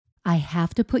I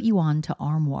have to put you on to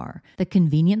Armoire, the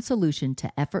convenient solution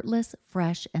to effortless,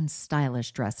 fresh, and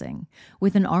stylish dressing.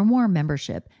 With an Armoire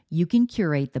membership, you can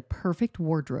curate the perfect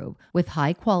wardrobe with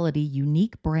high-quality,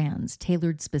 unique brands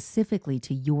tailored specifically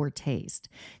to your taste.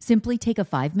 Simply take a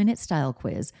 5-minute style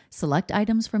quiz, select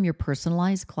items from your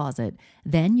personalized closet,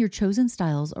 then your chosen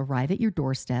styles arrive at your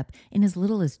doorstep in as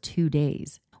little as 2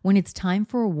 days. When it's time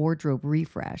for a wardrobe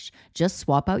refresh, just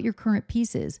swap out your current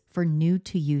pieces for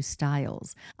new-to-you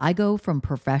styles. I go from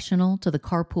professional to the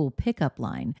carpool pickup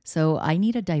line, so I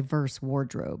need a diverse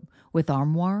wardrobe. With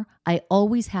Armoire, I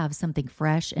always have something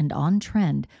fresh and on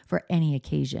trend for any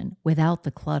occasion, without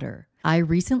the clutter. I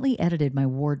recently edited my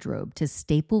wardrobe to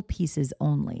staple pieces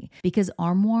only because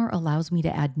Armoire allows me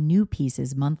to add new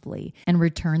pieces monthly and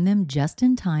return them just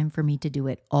in time for me to do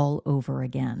it all over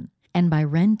again. And by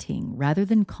renting rather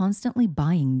than constantly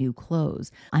buying new clothes,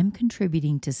 I'm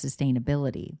contributing to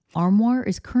sustainability. Armoire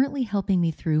is currently helping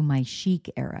me through my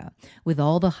chic era with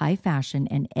all the high fashion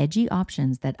and edgy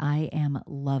options that I am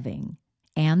loving.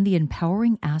 And the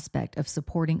empowering aspect of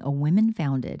supporting a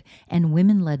women-founded and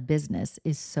women-led business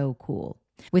is so cool.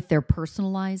 With their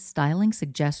personalized styling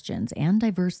suggestions and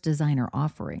diverse designer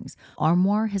offerings,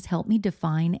 Armoire has helped me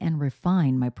define and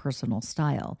refine my personal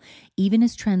style, even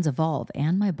as trends evolve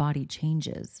and my body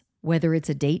changes. Whether it's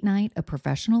a date night, a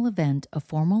professional event, a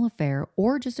formal affair,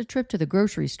 or just a trip to the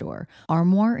grocery store,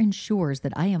 Armoire ensures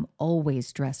that I am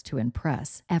always dressed to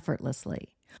impress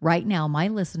effortlessly. Right now, my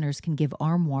listeners can give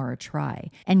Armoire a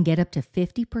try and get up to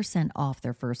 50% off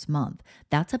their first month.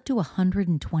 That's up to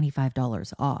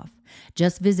 $125 off.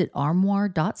 Just visit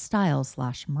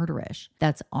armoire.style/murderish.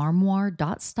 That's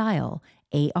armoire.style,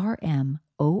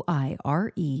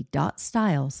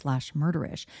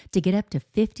 ARMOIRE.style/murderish to get up to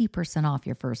 50% off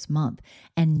your first month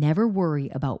and never worry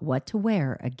about what to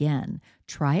wear again.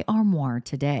 Try Armoire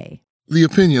today. The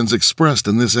opinions expressed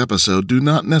in this episode do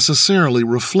not necessarily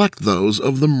reflect those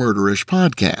of the Murderish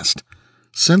podcast.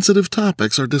 Sensitive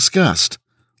topics are discussed.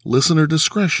 Listener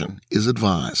discretion is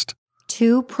advised.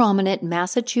 2 prominent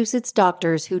Massachusetts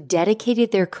doctors who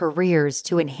dedicated their careers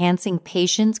to enhancing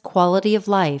patients' quality of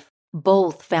life,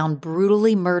 both found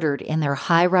brutally murdered in their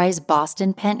high-rise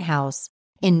Boston penthouse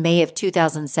in May of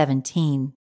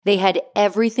 2017. They had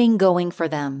everything going for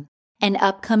them: an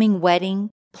upcoming wedding,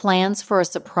 plans for a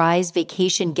surprise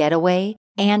vacation getaway,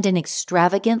 and an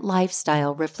extravagant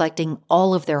lifestyle reflecting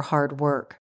all of their hard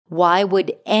work. Why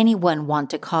would anyone want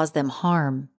to cause them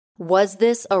harm? Was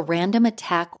this a random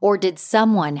attack, or did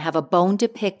someone have a bone to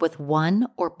pick with one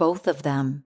or both of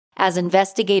them? As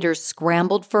investigators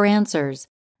scrambled for answers,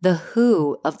 the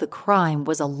who of the crime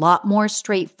was a lot more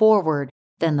straightforward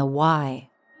than the why.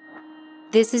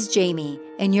 This is Jamie,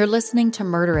 and you're listening to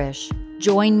Murderish.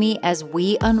 Join me as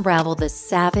we unravel the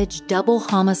savage double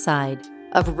homicide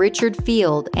of Richard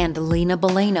Field and Lena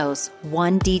Bolanos,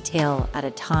 one detail at a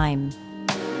time.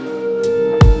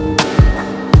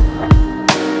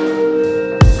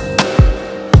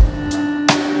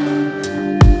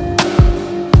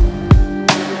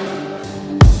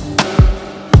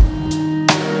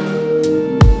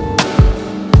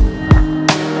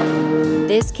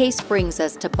 This case brings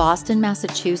us to Boston,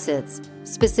 Massachusetts,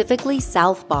 specifically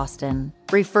South Boston.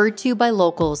 Referred to by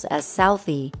locals as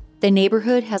Southie, the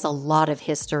neighborhood has a lot of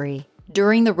history.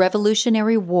 During the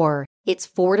Revolutionary War, its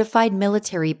fortified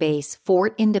military base,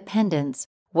 Fort Independence,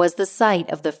 was the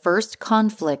site of the first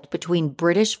conflict between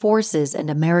British forces and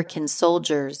American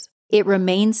soldiers. It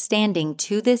remains standing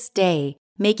to this day,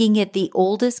 making it the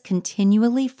oldest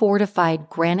continually fortified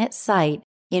granite site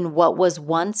in what was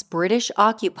once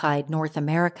British-occupied North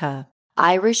America.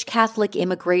 Irish Catholic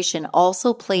immigration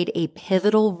also played a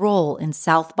pivotal role in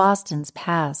South Boston's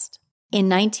past. In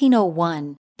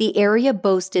 1901, the area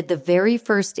boasted the very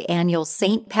first annual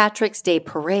St. Patrick's Day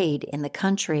parade in the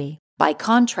country. By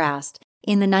contrast,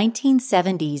 in the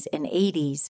 1970s and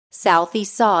 80s, Southie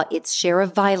saw its share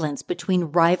of violence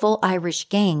between rival Irish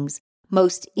gangs,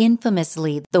 most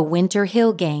infamously the Winter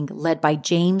Hill Gang led by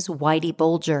James Whitey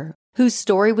Bulger, whose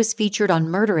story was featured on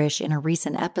Murderish in a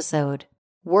recent episode.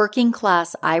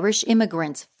 Working-class Irish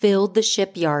immigrants filled the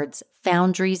shipyards,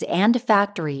 foundries, and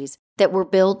factories that were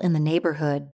built in the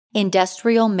neighborhood.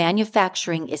 Industrial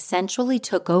manufacturing essentially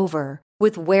took over,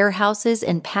 with warehouses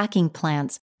and packing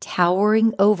plants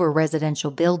towering over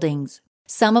residential buildings.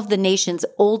 Some of the nation's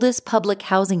oldest public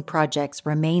housing projects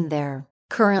remain there.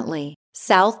 Currently,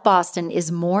 South Boston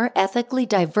is more ethnically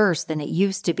diverse than it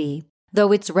used to be,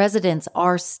 though its residents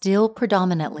are still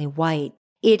predominantly white.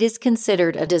 It is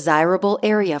considered a desirable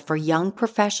area for young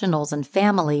professionals and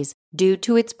families due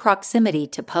to its proximity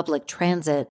to public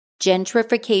transit.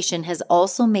 Gentrification has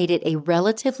also made it a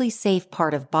relatively safe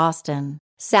part of Boston.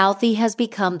 Southie has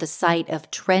become the site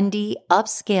of trendy,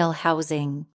 upscale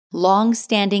housing.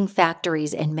 Long-standing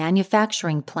factories and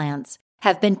manufacturing plants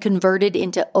have been converted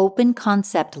into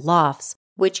open-concept lofts,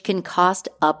 which can cost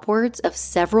upwards of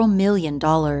several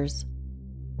 $1,000,000.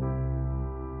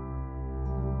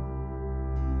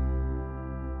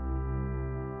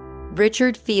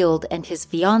 Richard Field and his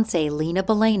fiancée, Lena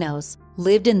Bolanos,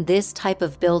 lived in this type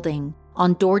of building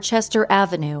on Dorchester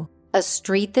Avenue, a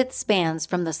street that spans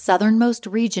from the southernmost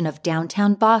region of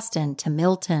downtown Boston to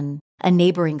Milton, a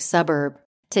neighboring suburb.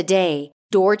 Today,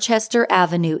 Dorchester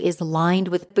Avenue is lined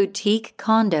with boutique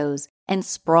condos and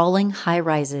sprawling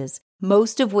high-rises,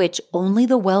 most of which only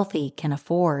the wealthy can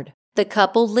afford. The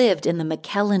couple lived in the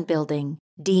MacAllen building,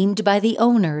 deemed by the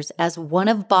owners as one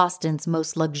of Boston's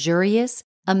most luxurious,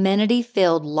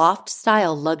 amenity-filled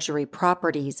loft-style luxury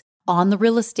properties on the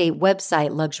real estate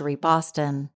website Luxury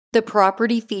Boston. The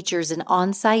property features an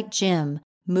on-site gym,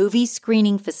 movie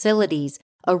screening facilities,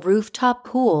 a rooftop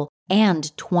pool,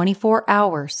 and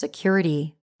 24-hour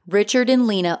security. Richard and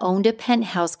Lena owned a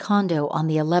penthouse condo on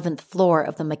the 11th floor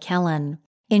of the MacAllen,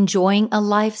 enjoying a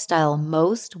lifestyle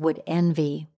most would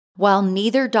envy. While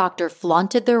neither doctor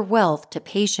flaunted their wealth to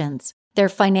patients, their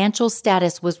financial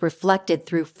status was reflected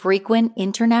through frequent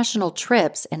international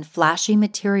trips and flashy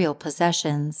material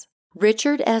possessions.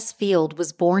 Richard S. Field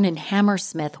was born in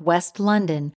Hammersmith, West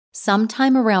London,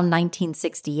 sometime around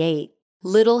 1968.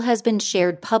 Little has been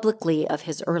shared publicly of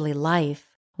his early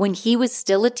life. When he was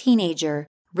still a teenager,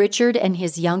 Richard and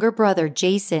his younger brother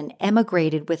Jason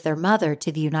emigrated with their mother to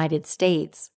the United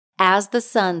States. As the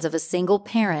sons of a single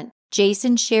parent,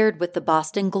 Jason shared with the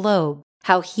Boston Globe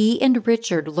how he and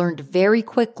Richard learned very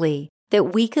quickly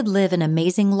that we could live an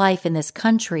amazing life in this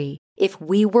country if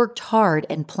we worked hard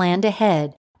and planned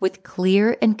ahead with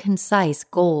clear and concise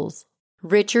goals.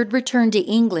 Richard returned to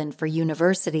England for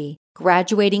university,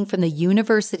 graduating from the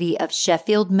University of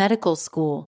Sheffield Medical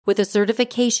School with a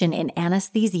certification in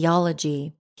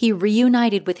anesthesiology. He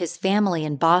reunited with his family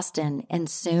in Boston and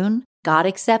soon got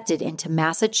accepted into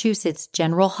Massachusetts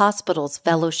General Hospital's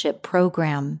fellowship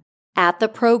program. At the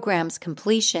program's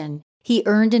completion, he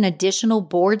earned an additional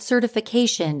board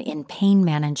certification in pain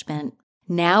management.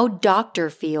 Now Dr.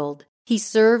 Field, he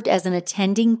served as an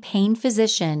attending pain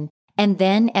physician and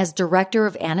then as director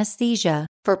of anesthesia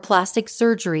for plastic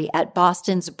surgery at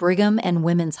Boston's Brigham and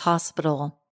Women's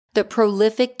Hospital. The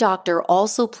prolific doctor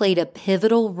also played a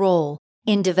pivotal role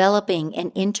in developing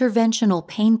an interventional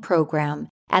pain program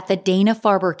at the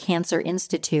Dana-Farber Cancer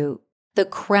Institute. The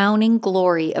crowning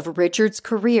glory of Richard's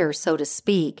career, so to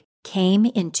speak, came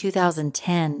in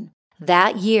 2010.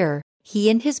 That year, he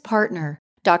and his partner,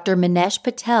 Dr. Manesh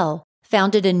Patel,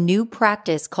 founded a new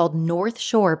practice called North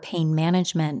Shore Pain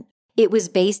Management. It was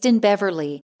based in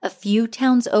Beverly, a few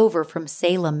towns over from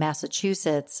Salem,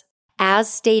 Massachusetts.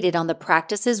 As stated on the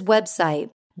practice's website,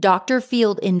 Dr.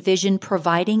 Field envisioned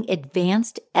providing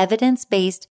advanced,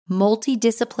 evidence-based,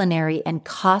 multidisciplinary, and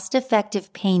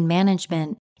cost-effective pain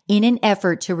management in an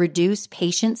effort to reduce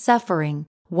patient suffering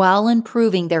while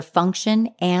improving their function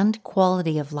and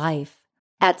quality of life.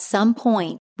 At some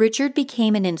point, Richard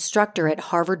became an instructor at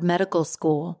Harvard Medical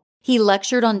School. He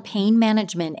lectured on pain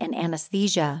management and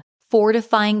anesthesia,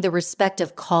 fortifying the respect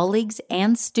of colleagues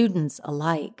and students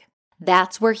alike.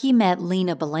 That's where he met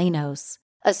Lena Bolanos,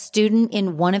 a student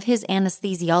in one of his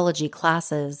anesthesiology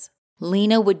classes.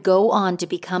 Lena would go on to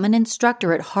become an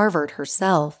instructor at Harvard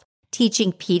herself,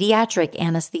 teaching pediatric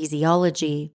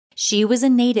anesthesiology. She was a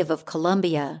native of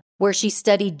Columbia, where she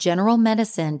studied general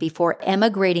medicine before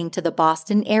emigrating to the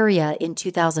Boston area in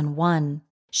 2001.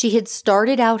 She had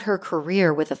started out her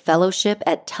career with a fellowship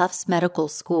at Tufts Medical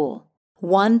School.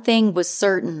 One thing was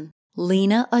certain,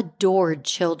 Lena adored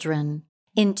children.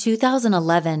 In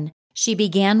 2011, she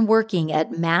began working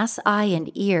at Mass Eye and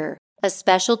Ear, a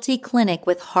specialty clinic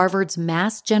with Harvard's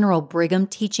Mass General Brigham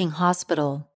Teaching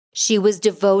Hospital. She was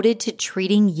devoted to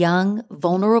treating young,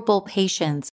 vulnerable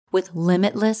patients with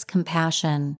limitless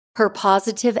compassion. Her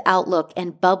positive outlook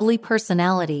and bubbly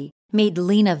personality made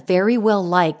Lena very well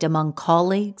liked among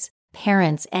colleagues,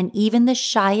 parents, and even the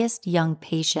shyest young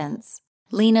patients.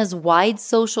 Lena's wide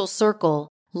social circle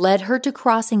led her to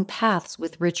crossing paths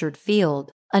with Richard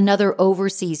Field, another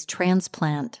overseas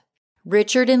transplant.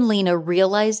 Richard and Lena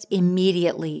realized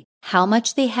immediately how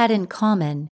much they had in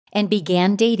common and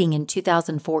began dating in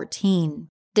 2014.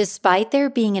 Despite there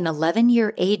being an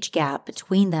 11-year age gap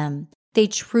between them, they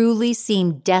truly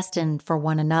seemed destined for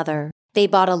one another. They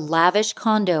bought a lavish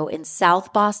condo in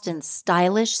South Boston's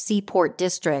stylish Seaport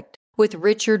district, with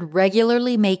Richard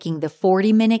regularly making the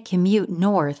 40-minute commute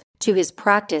north to his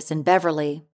practice in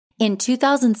Beverly. In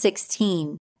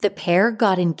 2016, the pair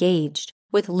got engaged,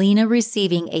 with Lena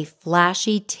receiving a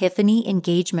flashy Tiffany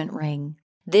engagement ring.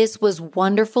 This was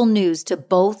wonderful news to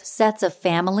both sets of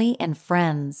family and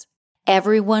friends.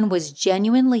 Everyone was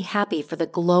genuinely happy for the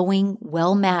glowing,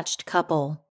 well-matched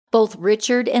couple. Both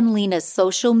Richard and Lena's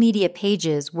social media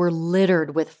pages were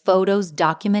littered with photos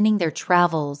documenting their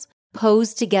travels,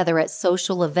 posed together at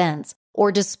social events,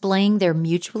 or displaying their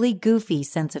mutually goofy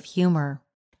sense of humor.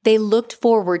 They looked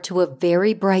forward to a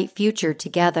very bright future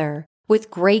together,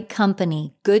 with great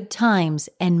company, good times,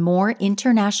 and more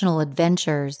international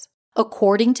adventures.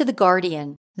 According to The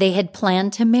Guardian, they had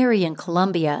planned to marry in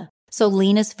Colombia, so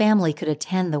Lena's family could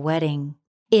attend the wedding.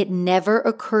 It never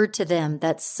occurred to them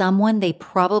that someone they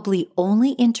probably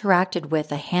only interacted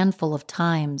with a handful of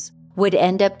times would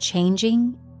end up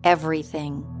changing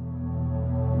everything.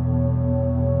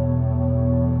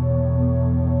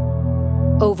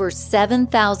 Over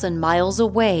 7,000 miles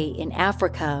away in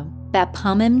Africa,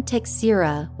 Bapumim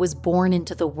Texira was born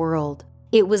into the world.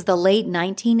 It was the late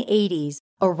 1980s,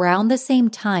 around the same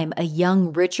time a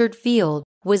young Richard Field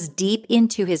was deep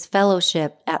into his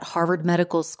fellowship at Harvard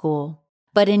Medical School.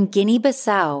 But in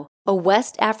Guinea-Bissau, a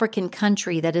West African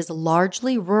country that is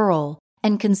largely rural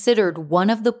and considered one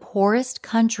of the poorest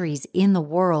countries in the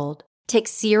world,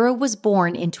 Texira was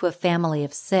born into a family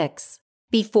of 6.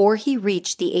 Before he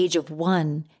reached the age of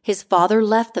 1, his father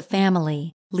left the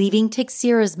family, leaving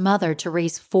Texira's mother to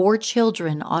raise 4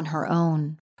 children on her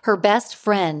own. Her best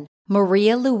friend,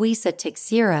 Maria Luisa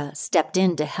Texira, stepped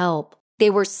in to help. They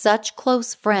were such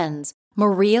close friends,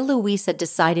 Maria Luisa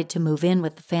decided to move in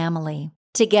with the family.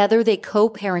 Together, they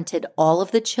co-parented all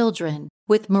of the children,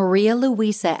 with Maria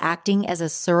Luisa acting as a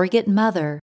surrogate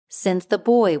mother since the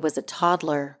boy was a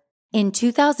toddler. In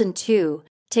 2002,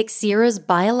 Texira's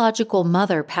biological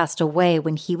mother passed away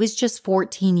when he was just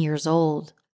 14 years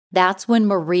old. That's when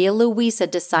Maria Luisa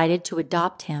decided to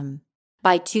adopt him.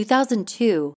 By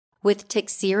 2002, with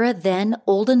Texira then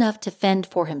old enough to fend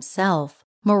for himself,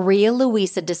 Maria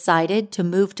Luisa decided to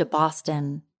move to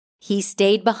Boston. He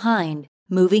stayed behind,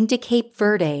 moving to Cape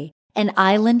Verde, an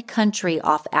island country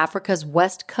off Africa's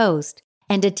west coast,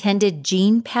 and attended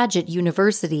Jean Paget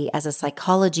University as a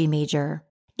psychology major.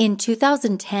 In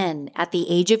 2010, at the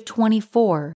age of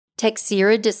 24,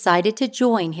 Texira decided to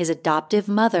join his adoptive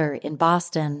mother in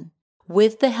Boston.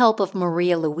 With the help of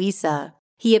Maria Luisa,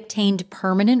 he obtained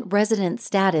permanent resident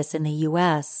status in the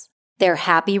U.S. Their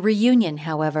happy reunion,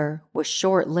 however, was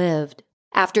short-lived.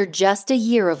 After just a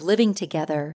year of living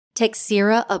together,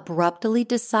 Texira abruptly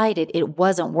decided it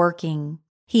wasn't working.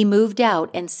 He moved out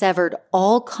and severed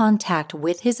all contact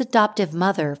with his adoptive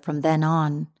mother from then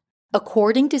on.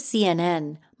 According to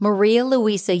CNN, Maria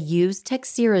Luisa used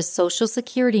Texira's social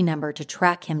security number to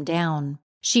track him down.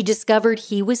 She discovered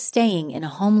he was staying in a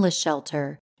homeless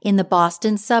shelter in the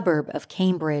Boston suburb of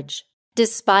Cambridge.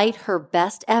 Despite her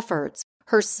best efforts,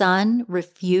 her son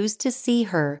refused to see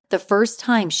her the first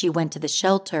time she went to the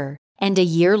shelter, and a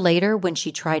year later when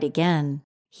she tried again.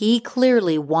 He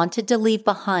clearly wanted to leave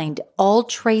behind all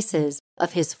traces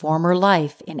of his former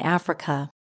life in Africa.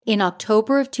 In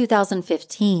October of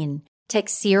 2015,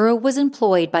 Texira was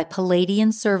employed by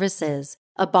Palladian Services,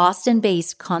 a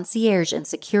Boston-based concierge and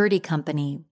security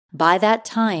company. By that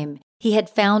time, he had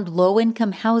found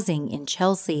low-income housing in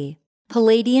Chelsea.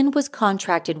 Palladian was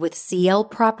contracted with CL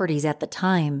Properties at the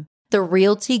time, the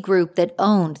realty group that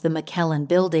owned the MacAllen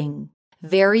building.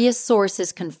 Various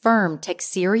sources confirmed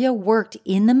Texira worked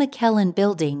in the MacAllen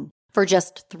building for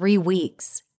just 3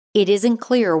 weeks. It isn't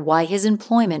clear why his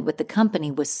employment with the company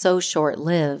was so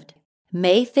short-lived.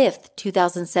 May 5,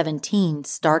 2017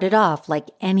 started off like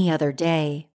any other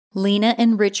day. Lena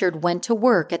and Richard went to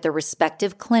work at their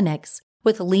respective clinics,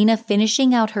 with Lena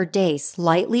finishing out her day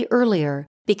slightly earlier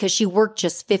because she worked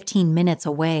just 15 minutes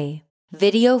away.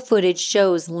 Video footage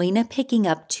shows Lena picking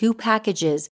up 2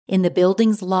 packages in the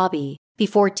building's lobby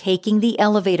before taking the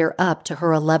elevator up to her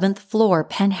 11th floor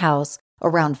penthouse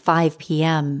around 5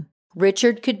 p.m.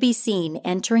 Richard could be seen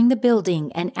entering the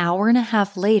building an hour and a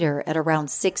half later at around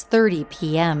 6:30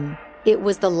 p.m. It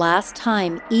was the last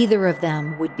time either of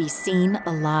them would be seen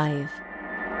alive.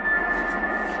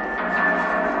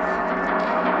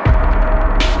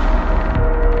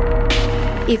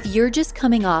 If you're just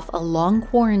coming off a long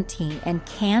quarantine and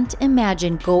can't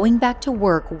imagine going back to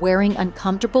work wearing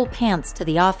uncomfortable pants to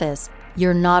the office,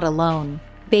 you're not alone.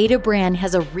 Beta Brand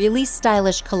has a really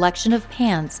stylish collection of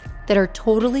pants that are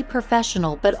totally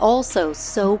professional but also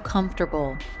so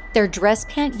comfortable. Their dress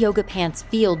pant yoga pants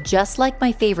feel just like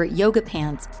my favorite yoga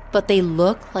pants, but they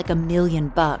look like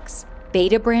 $1,000,000.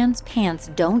 Beta Brand's pants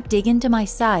don't dig into my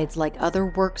sides like other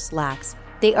work slacks.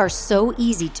 They are so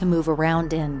easy to move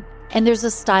around in. And there's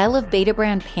a style of Beta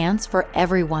brand pants for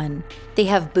everyone. They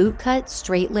have boot cut,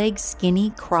 straight leg,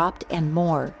 skinny, cropped, and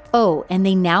more. Oh, and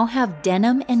they now have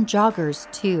denim and joggers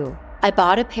too. I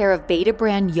bought a pair of Beta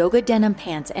brand yoga denim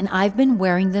pants and I've been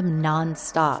wearing them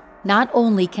non-stop. Not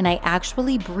only can I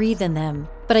actually breathe in them,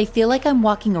 but I feel like I'm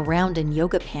walking around in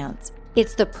yoga pants.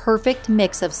 It's the perfect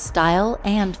mix of style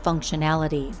and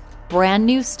functionality. Brand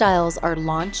new styles are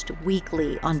launched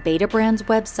weekly on Beta Brand's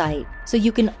website, so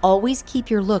you can always keep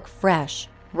your look fresh.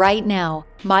 Right now,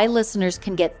 my listeners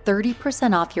can get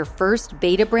 30% off your first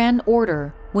Beta Brand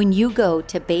order when you go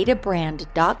to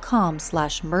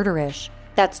betabrand.com/murderish.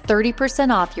 That's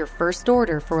 30% off your first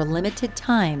order for a limited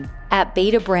time at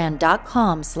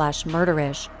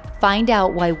betabrand.com/murderish. Find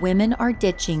out why women are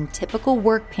ditching typical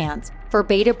work pants for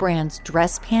Beta Brand's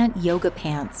dress pant yoga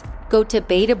pants. Go to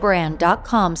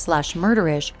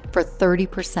betabrand.com/murderish for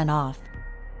 30% off.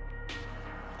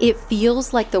 It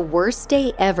feels like the worst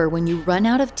day ever when you run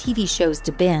out of TV shows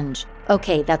to binge.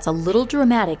 Okay, that's a little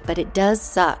dramatic, but it does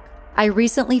suck. I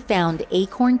recently found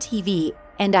Acorn TV,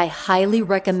 and I highly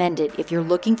recommend it if you're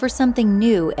looking for something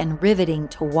new and riveting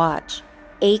to watch.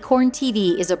 Acorn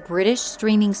TV is a British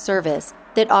streaming service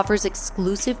that offers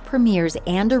exclusive premieres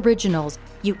and originals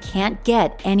you can't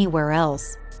get anywhere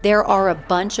else. There are a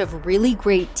bunch of really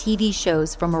great TV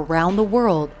shows from around the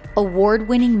world,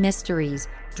 award-winning mysteries,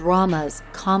 dramas,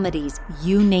 comedies,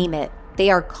 you name it.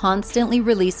 They are constantly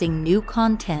releasing new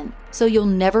content, so you'll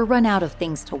never run out of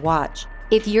things to watch.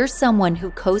 If you're someone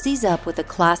who cozies up with a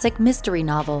classic mystery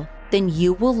novel, then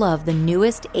you will love the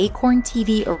newest Acorn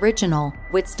TV original,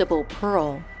 Whitstable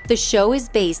Pearl. The show is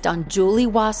based on Julie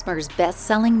Wasmer's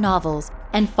best-selling novels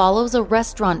and follows a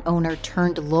restaurant owner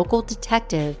turned local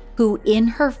detective who, in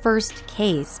her first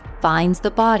case, finds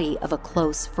the body of a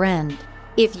close friend.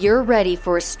 If you're ready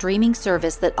for a streaming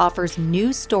service that offers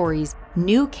new stories,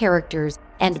 new characters,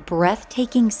 and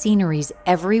breathtaking sceneries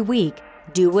every week,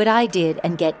 do what I did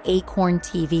and get Acorn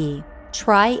TV.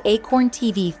 Try Acorn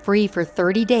TV free for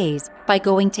 30 days by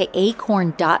going to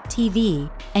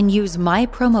acorn.tv and use my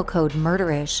promo code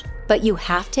MURDERISH. But you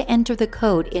have to enter the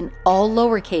code in all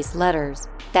lowercase letters.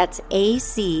 That's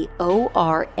acorn.tv,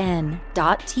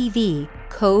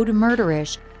 code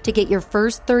MURDERISH, to get your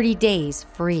first 30 days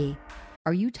free.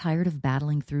 Are you tired of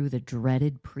battling through the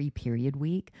dreaded pre-period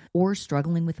week or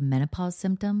struggling with menopause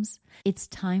symptoms? It's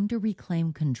time to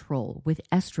reclaim control with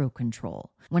Estro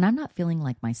Control. When I'm not feeling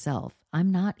like myself,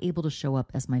 I'm not able to show up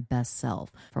as my best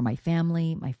self for my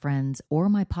family, my friends, or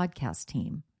my podcast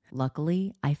team.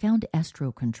 Luckily, I found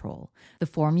Estro Control. The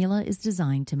formula is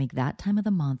designed to make that time of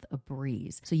the month a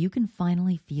breeze so you can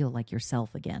finally feel like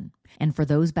yourself again. And for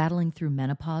those battling through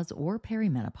menopause or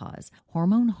perimenopause,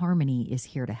 Hormone Harmony is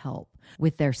here to help.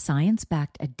 With their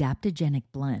science-backed adaptogenic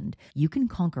blend, you can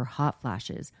conquer hot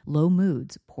flashes, low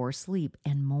moods, poor sleep,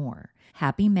 and more.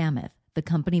 Happy Mammoth, the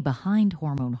company behind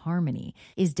Hormone Harmony,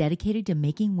 is dedicated to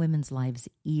making women's lives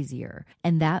easier,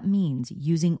 and that means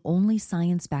using only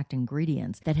science-backed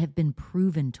ingredients that have been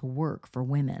proven to work for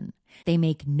women. They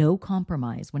make no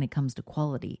compromise when it comes to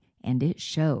quality, and it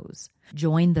shows.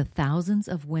 Join the thousands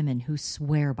of women who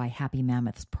swear by Happy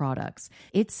Mammoth's products.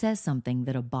 It says something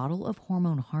that a bottle of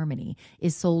Hormone Harmony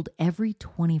is sold every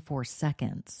 24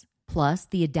 seconds. Plus,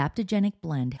 the adaptogenic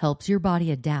blend helps your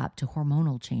body adapt to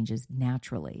hormonal changes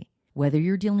naturally. Whether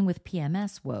you're dealing with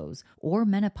PMS woes or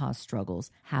menopause struggles,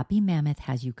 Happy Mammoth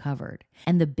has you covered.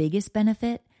 And the biggest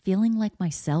benefit? Feeling like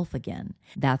myself again.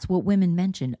 That's what women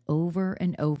mention over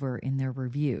and over in their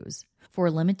reviews. For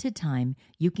a limited time,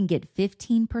 you can get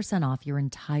 15% off your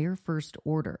entire first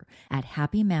order at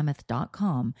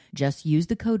happymammoth.com. Just use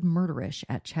the code MURDERISH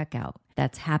at checkout.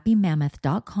 That's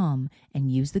happymammoth.com and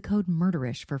use the code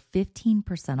MURDERISH for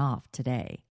 15% off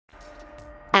today.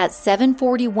 At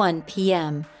 7:41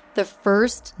 p.m., the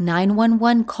first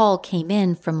 911 call came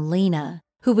in from Lena,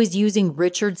 who was using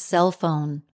Richard's cell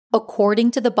phone.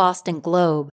 According to the Boston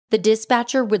Globe, the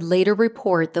dispatcher would later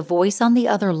report the voice on the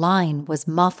other line was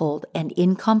muffled and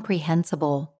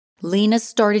incomprehensible. Lena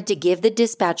started to give the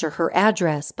dispatcher her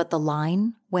address, but the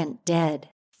line went dead.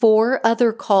 4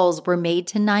 other calls were made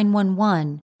to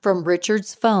 911 from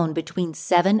Richard's phone between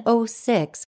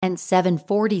 7:06 and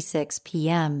 7:46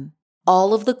 p.m.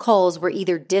 All of the calls were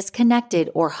either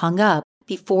disconnected or hung up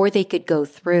before they could go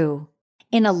through.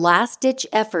 In a last-ditch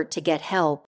effort to get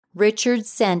help, Richard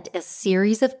sent a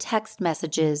series of text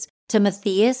messages to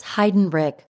Matthias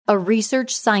Heidenreich, a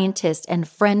research scientist and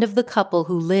friend of the couple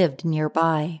who lived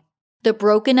nearby. The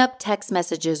broken-up text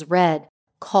messages read,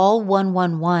 "Call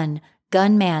 111,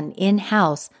 gunman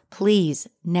in-house, please,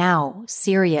 now,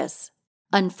 serious."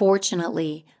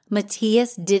 Unfortunately,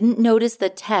 Matthias didn't notice the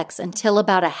texts until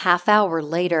about a half hour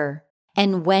later,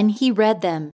 and when he read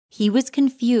them, he was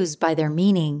confused by their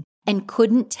meaning and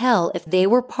couldn't tell if they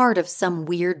were part of some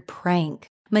weird prank.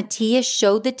 Matthias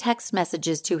showed the text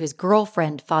messages to his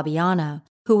girlfriend, Fabiana,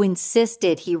 who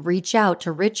insisted he reach out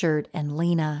to Richard and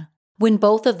Lena. When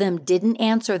both of them didn't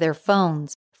answer their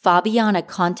phones, Fabiana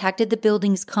contacted the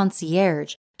building's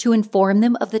concierge to inform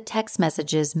them of the text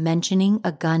messages mentioning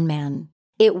a gunman.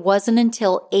 It wasn't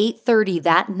until 8:30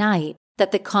 that night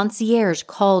that the concierge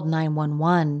called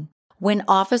 911. When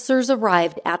officers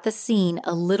arrived at the scene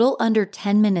a little under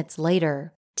 10 minutes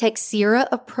later, Teixeira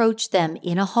approached them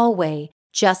in a hallway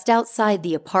just outside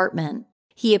the apartment.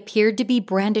 He appeared to be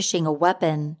brandishing a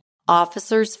weapon.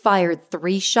 Officers fired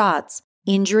 3 shots,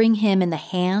 injuring him in the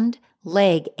hand,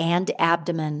 leg, and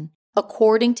abdomen.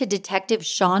 According to Detective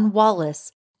Sean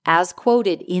Wallace, as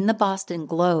quoted in the Boston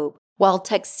Globe, while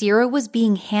Teixeira was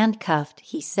being handcuffed,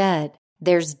 he said,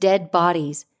 "There's dead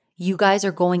bodies. You guys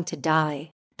are going to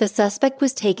die." The suspect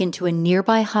was taken to a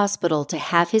nearby hospital to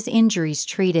have his injuries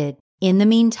treated. In the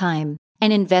meantime,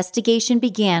 an investigation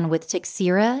began with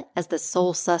Teixeira as the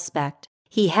sole suspect.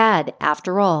 He had,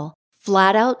 after all,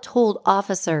 flat out told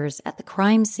officers at the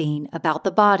crime scene about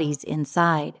the bodies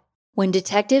inside. When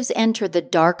detectives entered the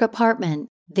dark apartment,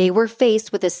 they were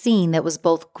faced with a scene that was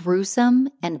both gruesome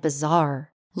and bizarre.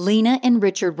 Lena and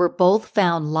Richard were both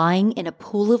found lying in a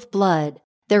pool of blood,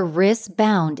 their wrists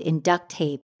bound in duct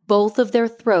tape. Both of their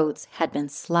throats had been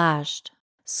slashed.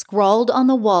 Scrawled on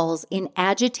the walls in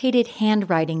agitated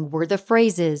handwriting were the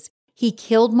phrases, "He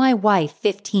killed my wife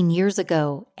 15 years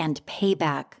ago," and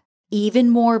 "payback." Even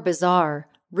more bizarre,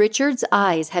 Richard's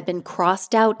eyes had been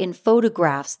crossed out in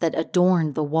photographs that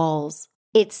adorned the walls.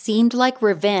 It seemed like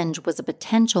revenge was a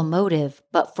potential motive,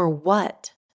 but for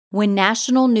what? When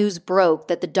national news broke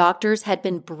that the doctors had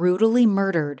been brutally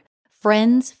murdered,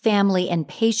 friends, family, and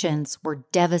patients were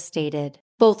devastated.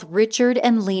 Both Richard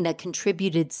and Lena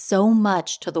contributed so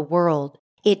much to the world.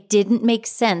 It didn't make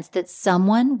sense that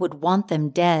someone would want them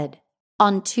dead.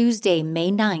 On Tuesday,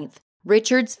 May 9th,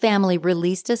 Richard's family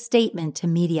released a statement to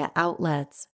media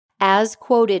outlets. As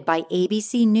quoted by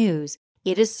ABC News,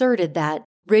 it asserted that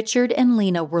Richard and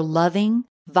Lena were loving,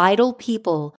 vital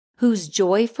people whose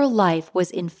joy for life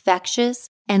was infectious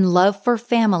and love for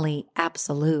family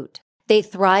absolute. They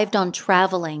thrived on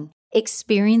traveling,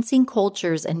 experiencing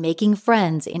cultures, and making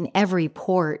friends in every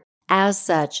port. As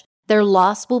such, their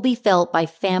loss will be felt by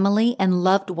family and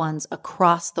loved ones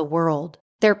across the world.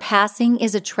 Their passing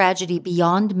is a tragedy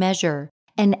beyond measure,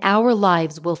 and our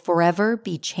lives will forever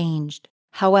be changed.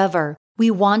 However,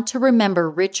 we want to remember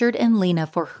Richard and Lena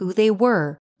for who they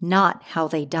were, not how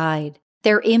they died.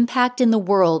 Their impact in the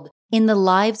world, in the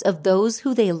lives of those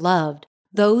who they loved,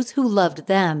 those who loved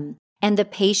them, and the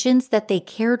patients that they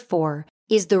cared for,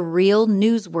 is the real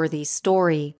newsworthy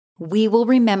story. We will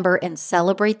remember and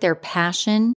celebrate their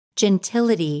passion,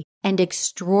 gentility, and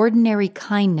extraordinary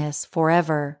kindness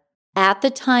forever. At the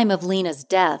time of Lena's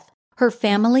death, her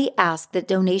family asked that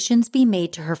donations be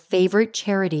made to her favorite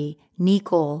charity,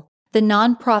 Nicole. The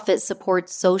nonprofit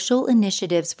supports social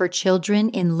initiatives for children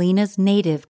in Lena's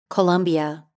native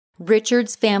Colombia.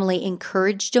 Richard's family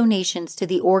encouraged donations to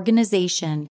the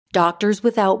organization Doctors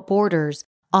Without Borders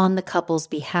on the couple's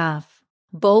behalf.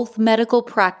 Both medical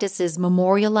practices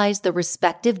memorialized the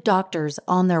respective doctors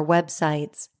on their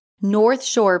websites. North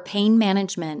Shore Pain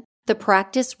Management, the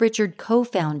practice Richard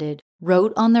co-founded,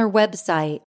 wrote on their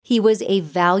website, "He was a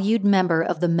valued member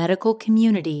of the medical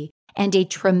community and a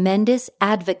tremendous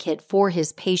advocate for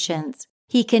his patients.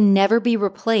 He can never be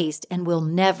replaced and will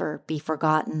never be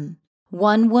forgotten."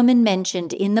 One woman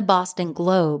mentioned in the Boston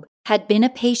Globe had been a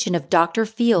patient of Dr.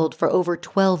 Field for over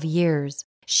 12 years.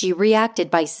 She reacted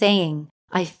by saying,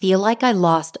 "I feel like I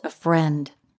lost a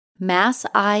friend." Mass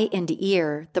Eye and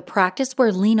Ear, the practice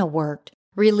where Lena worked,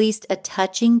 released a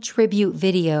touching tribute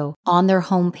video on their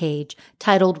homepage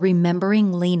titled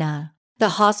Remembering Lena. The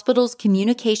hospital's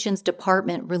communications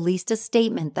department released a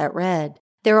statement that read,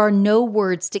 "There are no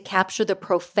words to capture the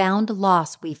profound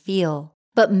loss we feel,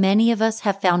 but many of us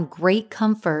have found great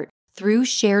comfort through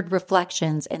shared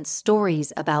reflections and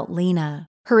stories about Lena,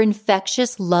 her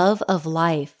infectious love of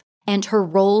life, and her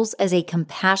roles as a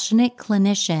compassionate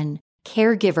clinician,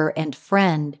 caregiver, and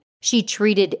friend. She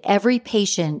treated every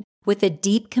patient with a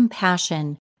deep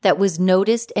compassion that was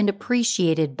noticed and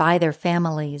appreciated by their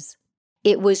families.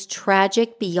 It was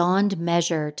tragic beyond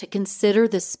measure to consider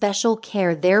the special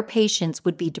care their patients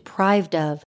would be deprived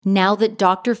of now that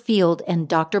Dr. Field and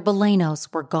Dr. Bolanos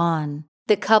were gone.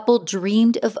 The couple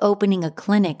dreamed of opening a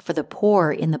clinic for the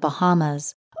poor in the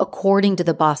Bahamas, according to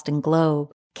the Boston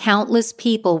Globe. Countless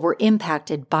people were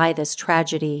impacted by this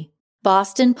tragedy.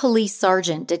 Boston Police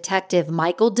Sergeant Detective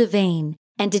Michael Devane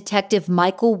and Detective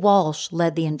Michael Walsh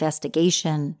led the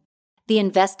investigation. The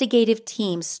investigative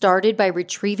team started by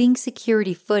retrieving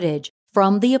security footage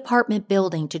from the apartment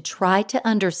building to try to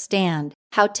understand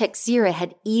how Teixeira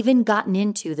had even gotten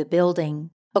into the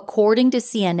building. According to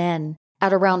CNN,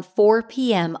 at around 4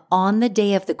 p.m. on the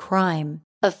day of the crime,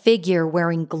 a figure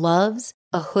wearing gloves,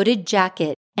 a hooded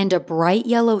jacket, and a bright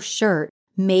yellow shirt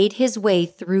made his way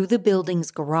through the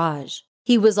building's garage.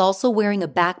 He was also wearing a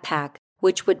backpack,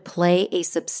 which would play a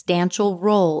substantial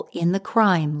role in the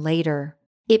crime later.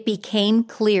 It became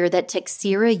clear that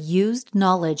Teixeira used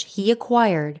knowledge he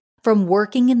acquired from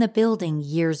working in the building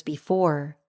years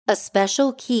before. A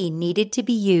special key needed to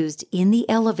be used in the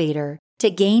elevator to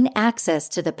gain access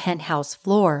to the penthouse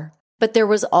floor, but there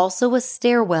was also a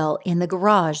stairwell in the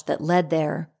garage that led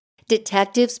there.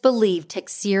 Detectives believed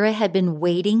Teixeira had been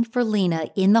waiting for Lena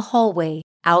in the hallway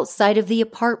outside of the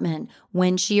apartment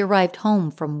when she arrived home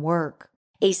from work.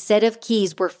 A set of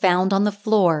keys were found on the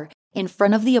floor in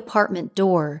front of the apartment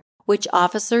door, which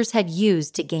officers had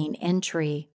used to gain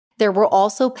entry. There were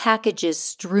also packages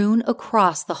strewn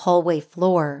across the hallway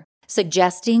floor,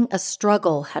 suggesting a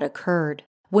struggle had occurred.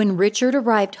 When Richard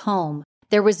arrived home,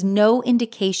 there was no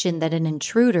indication that an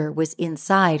intruder was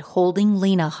inside holding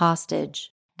Lena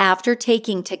hostage. After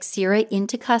taking Teixeira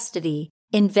into custody,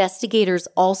 investigators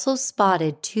also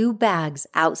spotted 2 bags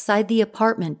outside the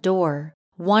apartment door.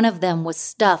 One of them was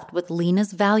stuffed with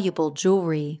Lena's valuable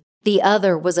jewelry. The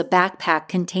other was a backpack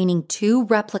containing 2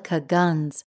 replica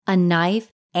guns, a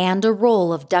knife, and a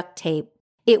roll of duct tape.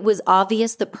 It was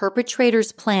obvious the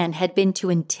perpetrator's plan had been to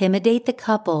intimidate the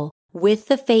couple with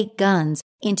the fake guns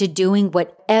into doing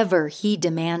whatever he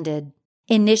demanded.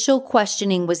 Initial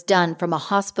questioning was done from a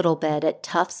hospital bed at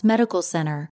Tufts Medical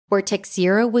Center, where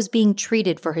Teixeira was being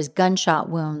treated for his gunshot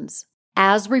wounds.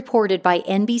 As reported by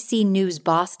NBC News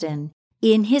Boston,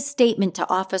 in his statement to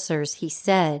officers, he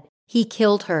said, "He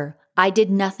killed her. I did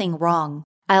nothing wrong.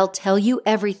 I'll tell you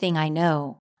everything I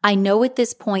know. I know at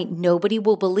this point nobody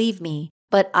will believe me,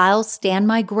 but I'll stand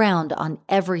my ground on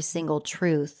every single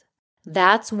truth."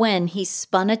 That's when he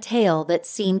spun a tale that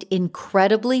seemed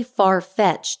incredibly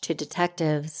far-fetched to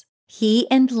detectives. He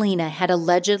and Lena had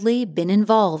allegedly been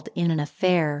involved in an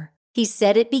affair. He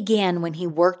said it began when he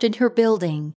worked in her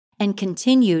building and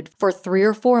continued for 3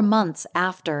 or 4 months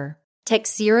after.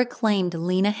 Teixeira claimed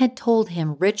Lena had told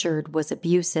him Richard was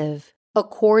abusive.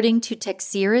 According to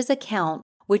Teixeira's account,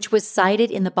 which was cited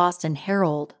in the Boston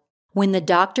Herald, when the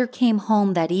doctor came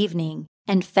home that evening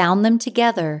and found them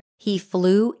together, he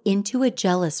flew into a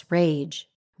jealous rage.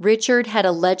 Richard had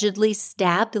allegedly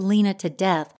stabbed Lena to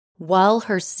death while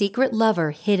her secret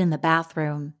lover hid in the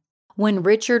bathroom. When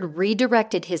Richard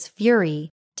redirected his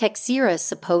fury, Teixeira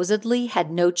supposedly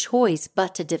had no choice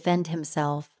but to defend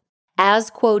himself. As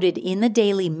quoted in the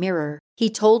Daily Mirror, he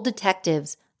told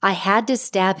detectives, "I had to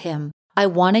stab him. I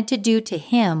wanted to do to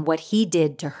him what he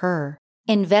did to her."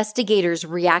 Investigators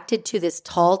reacted to this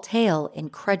tall tale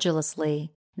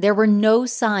incredulously. There were no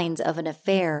signs of an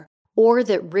affair or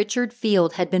that Richard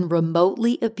Field had been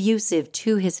remotely abusive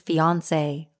to his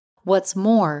fiancée. What's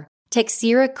more,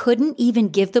 Teixeira couldn't even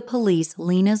give the police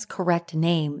Lena's correct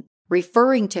name,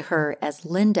 referring to her as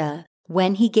Linda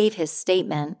when he gave his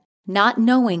statement. Not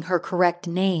knowing her correct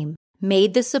name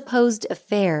made the supposed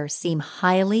affair seem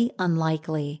highly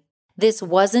unlikely. This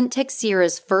wasn't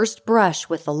Teixeira's first brush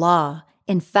with the law.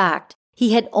 In fact,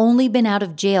 he had only been out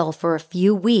of jail for a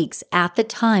few weeks at the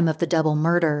time of the double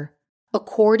murder.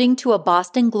 According to a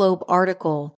Boston Globe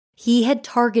article, he had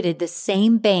targeted the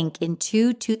same bank in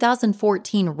 2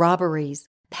 2014 robberies,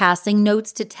 passing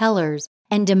notes to tellers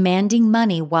and demanding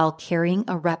money while carrying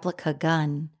a replica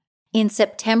gun. In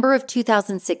September of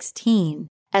 2016,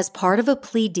 as part of a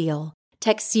plea deal,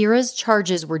 Teixeira's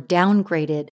charges were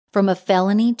downgraded from a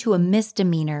felony to a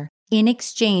misdemeanor in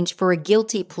exchange for a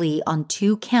guilty plea on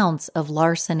 2 counts of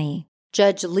larceny.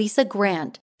 Judge Lisa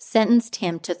Grant sentenced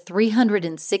him to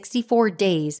 364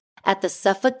 days at the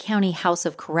Suffolk County House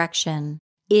of Correction.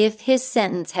 If his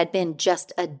sentence had been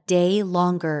just a day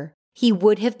longer, he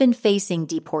would have been facing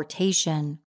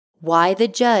deportation. Why the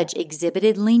judge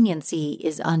exhibited leniency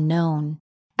is unknown.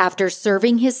 After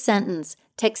serving his sentence,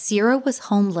 Teixeira was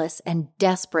homeless and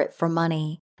desperate for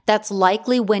money. That's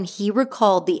likely when he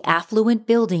recalled the affluent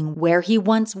building where he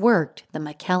once worked, the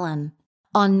MacAllen.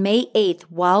 On May 8th,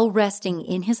 while resting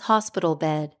in his hospital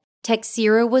bed,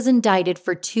 Teixeira was indicted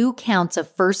for 2 counts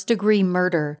of first-degree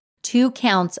murder, 2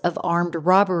 counts of armed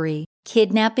robbery,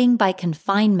 kidnapping by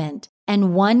confinement,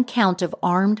 and 1 count of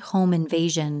armed home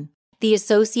invasion. The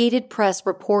Associated Press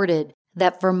reported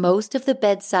that for most of the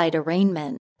bedside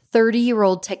arraignment,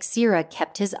 30-year-old Teixeira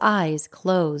kept his eyes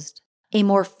closed. A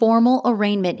more formal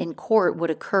arraignment in court would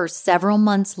occur several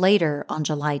months later on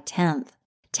July 10th.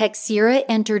 Teixeira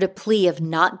entered a plea of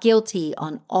not guilty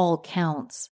on all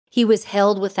counts. He was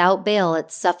held without bail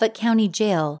at Suffolk County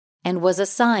Jail and was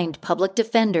assigned public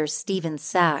defender Stephen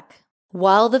Sack.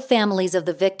 While the families of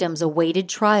the victims awaited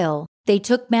trial, they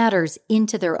took matters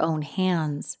into their own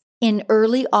hands. In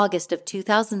early August of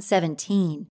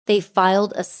 2017, they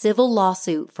filed a civil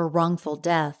lawsuit for wrongful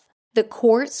death. The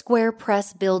Court Square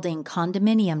Press Building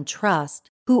Condominium Trust,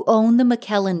 who owned the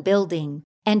MacAllen building,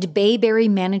 and Bayberry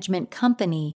Management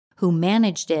Company, who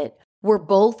managed it, were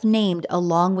both named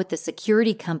along with the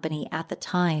security company at the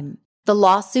time. The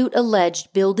lawsuit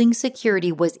alleged building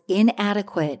security was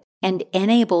inadequate and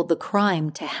enabled the crime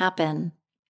to happen.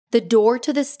 The door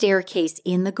to the staircase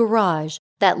in the garage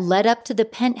that led up to the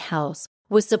penthouse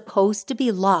was supposed to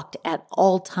be locked at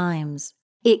all times.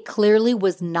 It clearly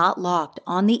was not locked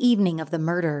on the evening of the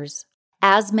murders.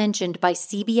 As mentioned by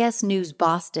CBS News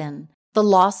Boston, the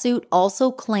lawsuit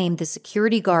also claimed the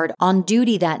security guard on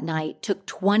duty that night took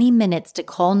 20 minutes to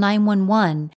call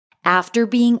 911 after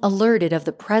being alerted of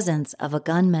the presence of a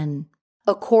gunman.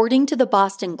 According to the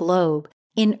Boston Globe,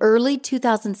 in early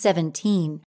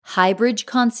 2017, Highbridge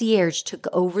Concierge took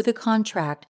over the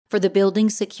contract for the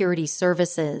building's security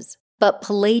services, but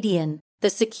Palladian, the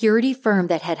security firm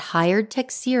that had hired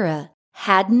Teixeira,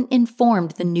 hadn't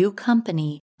informed the new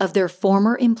company of their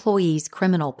former employee's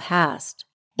criminal past.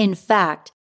 In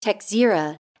fact,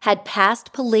 Teixeira had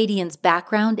passed Palladian's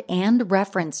background and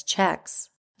reference checks.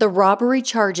 The robbery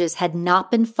charges had not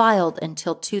been filed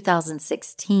until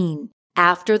 2016,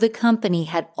 after the company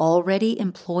had already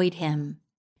employed him.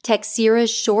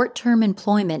 Teixeira's short-term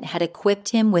employment had equipped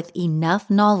him with enough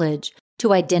knowledge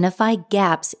to identify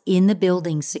gaps in the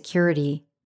building's security.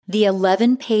 The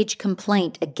 11-page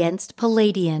complaint against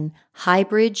Palladian,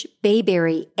 Highbridge,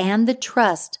 Bayberry, and the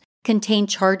Trust contained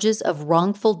charges of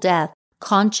wrongful death,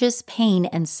 conscious pain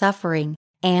and suffering,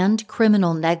 and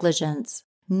criminal negligence.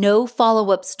 No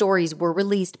follow-up stories were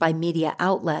released by media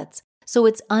outlets, so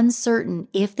it's uncertain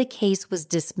if the case was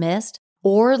dismissed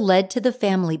or led to the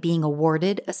family being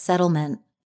awarded a settlement.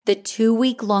 The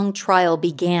 2-week-long trial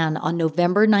began on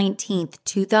November 19,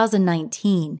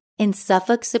 2019, in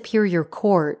Suffolk Superior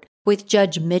Court, with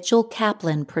Judge Mitchell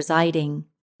Kaplan presiding.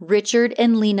 Richard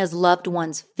and Lena's loved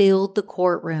ones filled the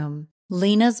courtroom.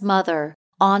 Lena's mother,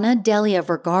 Ana Delia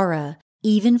Vergara,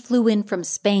 even flew in from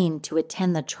Spain to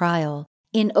attend the trial.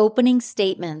 In opening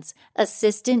statements,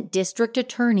 Assistant District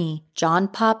Attorney John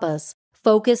Pappas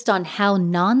focused on how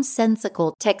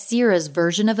nonsensical Teixeira's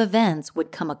version of events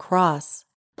would come across.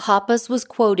 Pappas was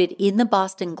quoted in the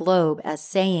Boston Globe as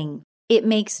saying, "It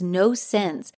makes no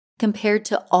sense compared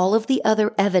to all of the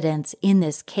other evidence in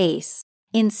this case."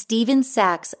 In Stephen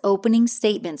Sack's opening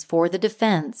statements for the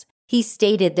defense, he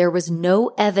stated there was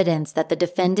no evidence that the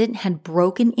defendant had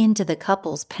broken into the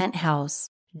couple's penthouse.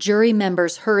 Jury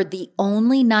members heard the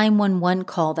only 911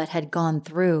 call that had gone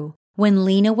through, when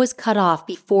Lena was cut off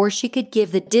before she could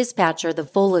give the dispatcher the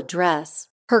full address.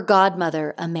 Her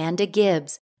godmother, Amanda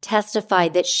Gibbs,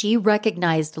 testified that she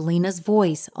recognized Lena's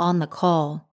voice on the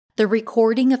call. The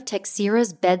recording of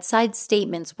Teixeira's bedside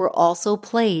statements were also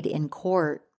played in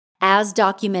court. As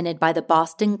documented by the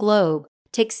Boston Globe,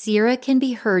 Teixeira can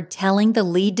be heard telling the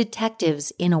lead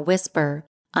detectives in a whisper,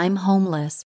 "I'm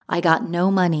homeless. I got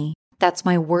no money. That's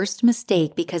my worst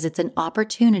mistake because it's an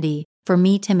opportunity for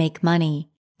me to make money.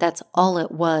 That's all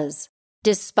it was."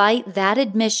 Despite that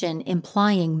admission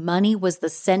implying money was the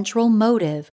central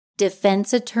motive,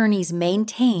 defense attorneys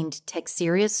maintained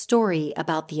Teixeira's story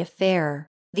about the affair.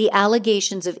 The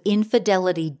allegations of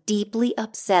infidelity deeply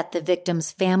upset the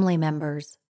victim's family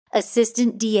members.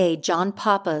 Assistant DA John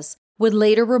Pappas would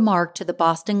later remark to the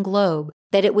Boston Globe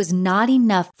that it was not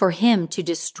enough for him to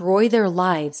destroy their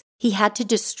lives, he had to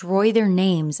destroy their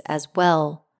names as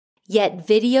well. Yet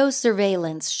video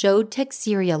surveillance showed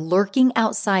Teixeira lurking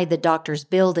outside the doctor's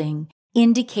building,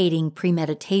 indicating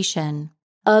premeditation.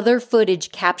 Other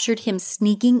footage captured him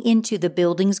sneaking into the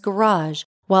building's garage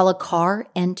while a car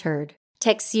entered.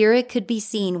 Teixeira could be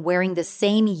seen wearing the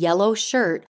same yellow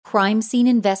shirt crime scene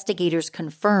investigators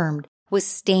confirmed was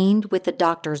stained with the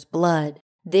doctor's blood.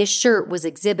 This shirt was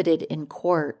exhibited in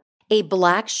court. A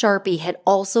black Sharpie had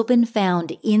also been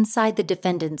found inside the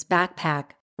defendant's backpack,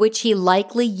 which he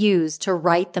likely used to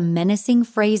write the menacing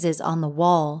phrases on the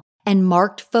wall and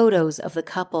marked photos of the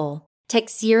couple.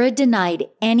 Teixeira denied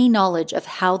any knowledge of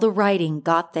how the writing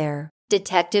got there.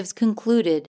 Detectives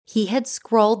concluded he had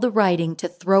scrawled the writing to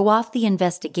throw off the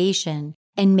investigation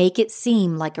and make it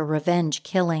seem like a revenge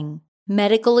killing.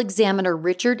 Medical examiner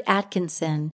Richard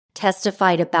Atkinson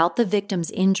testified about the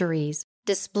victim's injuries,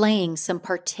 displaying some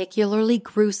particularly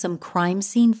gruesome crime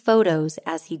scene photos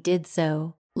as he did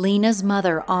so. Lena's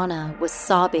mother, Anna, was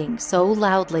sobbing so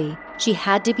loudly she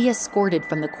had to be escorted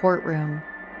from the courtroom.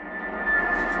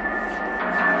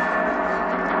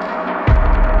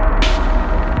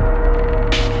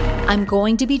 I'm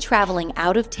going to be traveling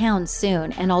out of town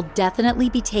soon, and I'll definitely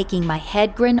be taking my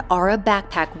Hedgren Ara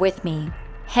backpack with me.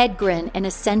 Hedgren, an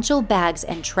essential bags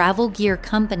and travel gear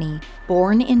company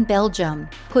born in Belgium,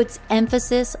 puts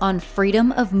emphasis on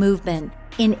freedom of movement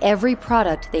in every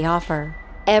product they offer.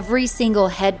 Every single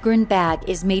Hedgren bag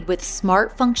is made with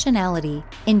smart functionality,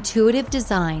 intuitive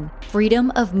design,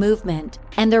 freedom of movement,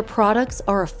 and their products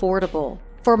are affordable.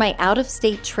 For my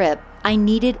out-of-state trip, I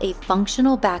needed a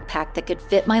functional backpack that could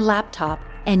fit my laptop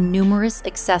and numerous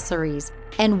accessories,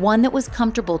 and one that was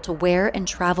comfortable to wear and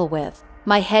travel with.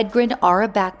 My Hedgren Ara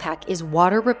backpack is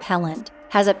water repellent,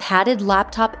 has a padded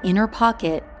laptop inner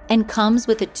pocket, and comes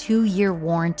with a 2-year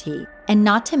warranty. And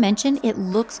not to mention, it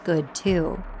looks good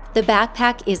too. The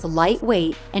backpack is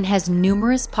lightweight and has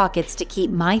numerous pockets to keep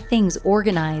my things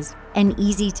organized and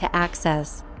easy to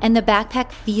access. And the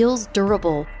backpack feels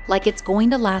durable, like it's going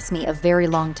to last me a very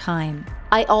long time.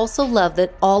 I also love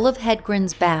that all of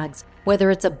Hedgren's bags,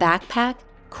 whether it's a backpack,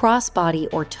 crossbody,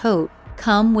 or tote,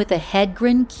 come with a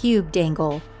Hedgren cube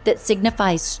dangle that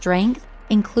signifies strength,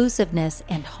 inclusiveness,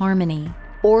 and harmony.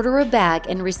 Order a bag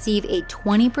and receive a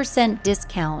 20%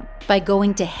 discount by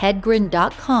going to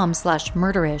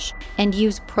hedgren.com/murderish and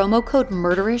use promo code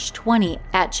MURDERISH20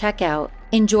 at checkout.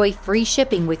 Enjoy free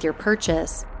shipping with your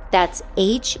purchase. That's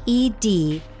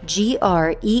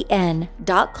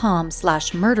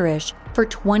hedgren.com/murderish for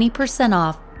 20%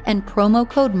 off and promo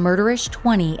code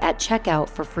MURDERISH20 at checkout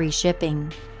for free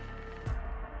shipping.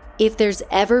 If there's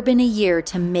ever been a year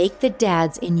to make the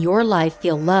dads in your life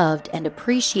feel loved and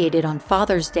appreciated on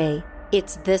Father's Day,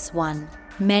 it's this one.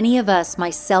 Many of us,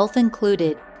 myself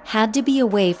included, had to be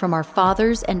away from our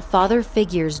fathers and father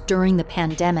figures during the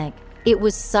pandemic. It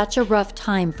was such a rough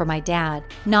time for my dad,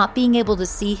 not being able to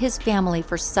see his family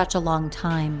for such a long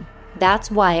time. That's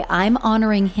why I'm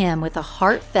honoring him with a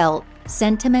heartfelt,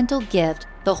 sentimental gift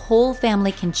the whole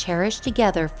family can cherish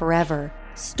together forever.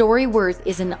 Storyworth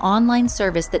is an online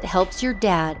service that helps your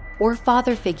dad or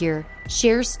father figure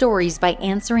share stories by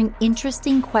answering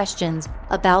interesting questions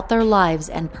about their lives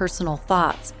and personal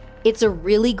thoughts. It's a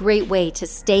really great way to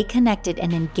stay connected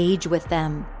and engage with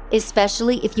them,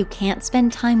 especially if you can't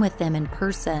spend time with them in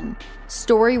person.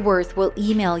 Storyworth will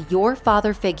email your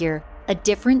father figure a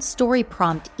different story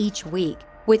prompt each week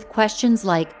with questions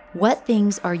like, what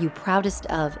things are you proudest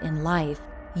of in life?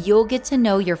 You'll get to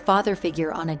know your father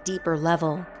figure on a deeper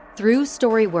level. Through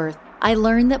Storyworth, I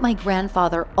learned that my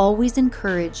grandfather always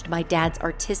encouraged my dad's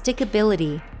artistic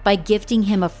ability by gifting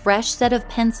him a fresh set of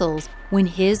pencils when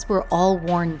his were all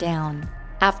worn down.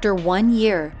 After 1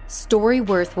 year,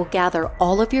 Storyworth will gather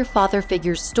all of your father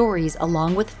figure's stories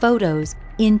along with photos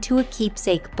into a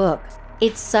keepsake book.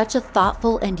 It's such a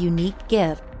thoughtful and unique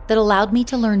gift that allowed me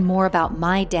to learn more about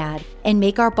my dad and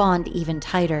make our bond even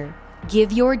tighter.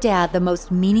 Give your dad the most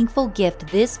meaningful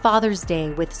gift this Father's Day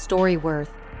with Storyworth.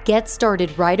 Get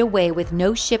started right away with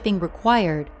no shipping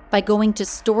required by going to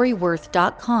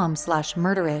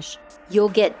storyworth.com/murderish. You'll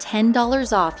get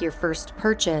 $10 off your first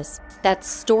purchase.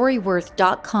 That's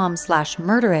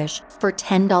storyworth.com/murderish for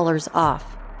 $10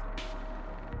 off.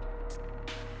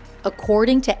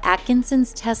 According to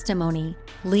Atkinson's testimony,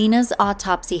 Lena's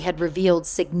autopsy had revealed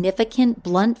significant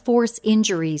blunt force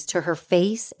injuries to her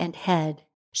face and head.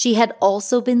 She had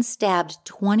also been stabbed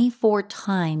 24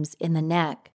 times in the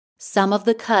neck. Some of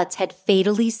the cuts had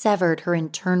fatally severed her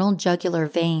internal jugular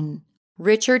vein.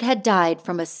 Richard had died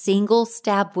from a single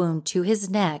stab wound to his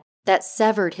neck that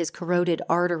severed his carotid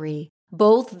artery.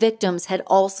 Both victims had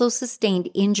also sustained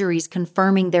injuries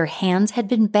confirming their hands had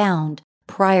been bound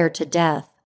prior to death.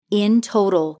 In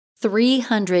total,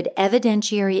 300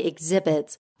 evidentiary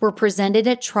exhibits were presented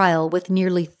at trial with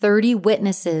nearly 30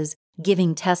 witnesses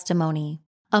giving testimony.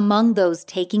 Among those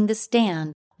taking the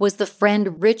stand was the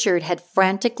friend Richard had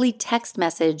frantically text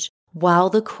messaged while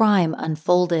the crime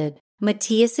unfolded.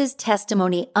 Matthias's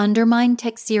testimony undermined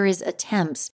Teixeira's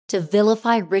attempts to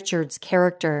vilify Richard's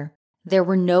character. There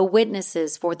were no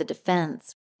witnesses for the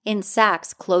defense. In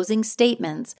Sachs' closing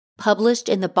statements, published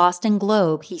in the Boston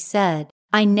Globe, he said,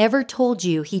 "I never told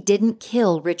you he didn't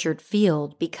kill Richard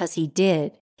Field because he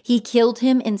did. He killed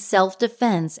him in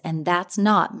self-defense, and that's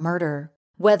not murder.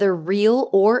 Whether real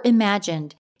or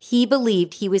imagined, he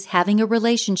believed he was having a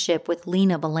relationship with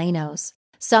Lena Bolanos.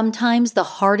 Sometimes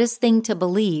the hardest thing to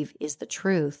believe is the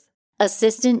truth."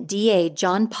 Assistant DA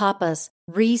John Pappas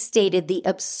restated the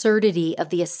absurdity of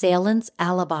the assailant's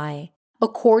alibi.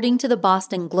 According to the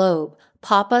Boston Globe,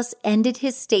 Pappas ended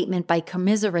his statement by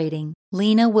commiserating,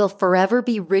 "Lena will forever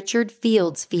be Richard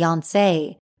Field's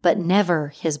fiancée, but never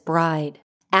his bride."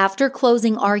 After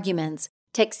closing arguments,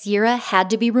 Teixeira had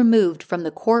to be removed from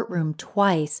the courtroom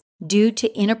twice due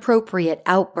to inappropriate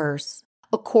outbursts.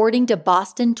 According to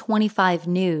Boston 25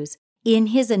 News, in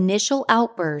his initial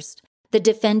outburst, the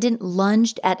defendant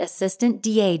lunged at Assistant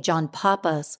DA John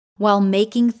Pappas while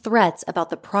making threats about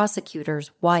the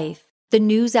prosecutor's wife. The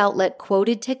news outlet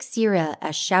quoted Teixeira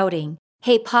as shouting,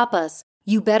 "Hey Pappas,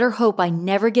 you better hope I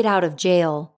never get out of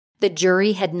jail." The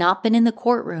jury had not been in the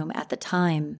courtroom at the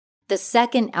time. The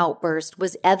second outburst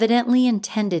was evidently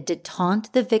intended to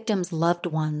taunt the victim's loved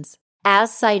ones.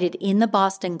 As cited in the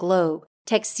Boston Globe,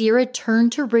 Teixeira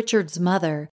turned to Richard's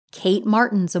mother, Kate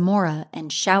Martin Zamora,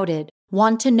 and shouted,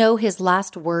 "Want to know his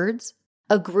last words?"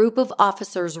 A group of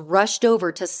officers rushed over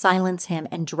to silence him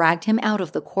and dragged him out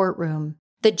of the courtroom.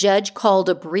 The judge called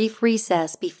a brief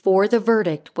recess before the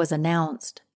verdict was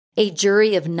announced. A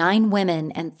jury of 9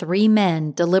 women and 3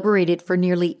 men deliberated for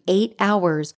nearly 8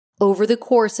 hours over the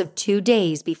course of 2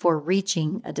 days before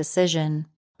reaching a decision.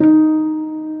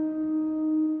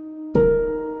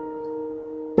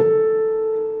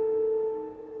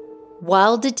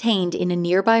 While detained in a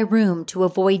nearby room to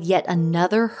avoid yet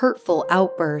another hurtful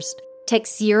outburst,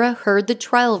 Teixeira heard the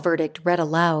trial verdict read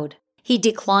aloud. He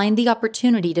declined the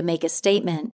opportunity to make a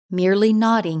statement, merely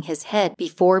nodding his head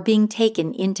before being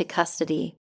taken into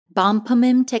custody.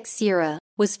 Bampamim Teixeira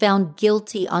was found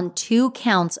guilty on 2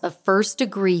 counts of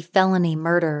first-degree felony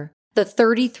murder. The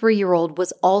 33-year-old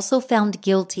was also found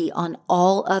guilty on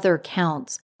all other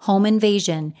counts: home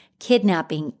invasion,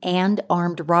 kidnapping, and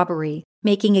armed robbery,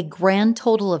 making a grand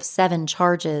total of 7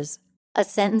 charges. A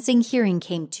sentencing hearing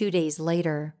came 2 days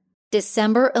later.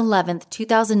 December 11,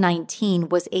 2019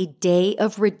 was a day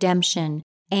of redemption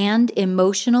and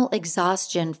emotional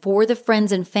exhaustion for the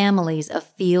friends and families of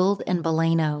Field and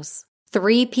Bolanos.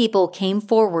 3 people came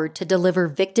forward to deliver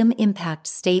victim impact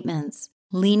statements: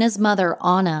 Lena's mother,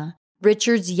 Anna,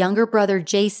 Richard's younger brother,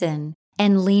 Jason,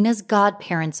 and Lena's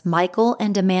godparents, Michael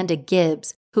and Amanda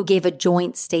Gibbs, who gave a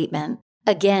joint statement.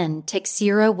 Again,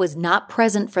 Teixeira was not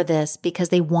present for this because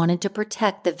they wanted to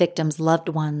protect the victim's loved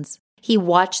ones. He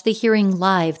watched the hearing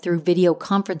live through video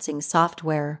conferencing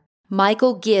software.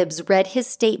 Michael Gibbs read his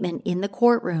statement in the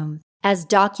courtroom, as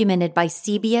documented by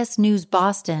CBS News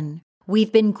Boston.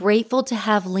 "We've been grateful to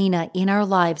have Lena in our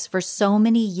lives for so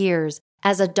many years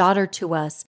as a daughter to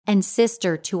us and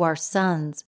sister to our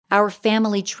sons. Our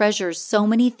family treasures so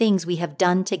many things we have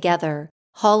done together: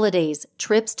 holidays,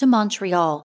 trips to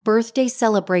Montreal, birthday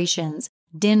celebrations,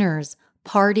 dinners,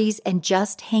 parties, and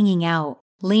just hanging out.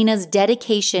 Lena's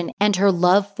dedication and her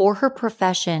love for her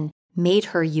profession made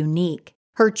her unique.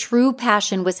 Her true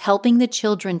passion was helping the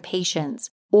children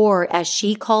patients, or as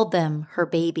she called them, her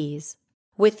babies."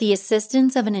 With the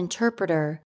assistance of an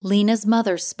interpreter, Lena's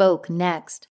mother spoke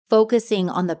next, focusing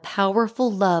on the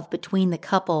powerful love between the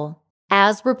couple.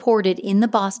 As reported in the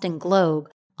Boston Globe,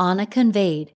 Anna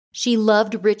conveyed, "She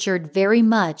loved Richard very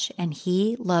much and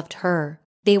he loved her.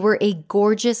 They were a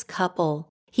gorgeous couple.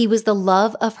 He was the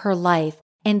love of her life,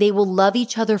 and they will love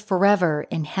each other forever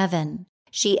in heaven."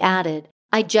 She added,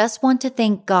 "I just want to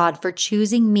thank God for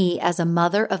choosing me as a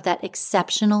mother of that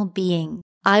exceptional being.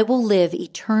 I will live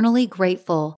eternally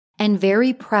grateful and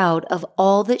very proud of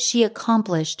all that she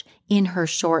accomplished in her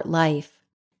short life."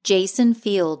 Jason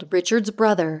Field, Richard's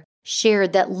brother,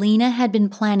 shared that Lena had been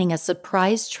planning a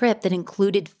surprise trip that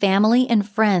included family and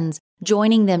friends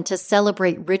joining them to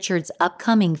celebrate Richard's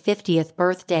upcoming 50th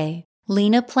birthday.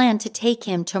 Lena planned to take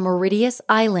him to Mauritius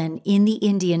Island in the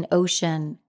Indian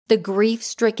Ocean. The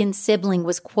grief-stricken sibling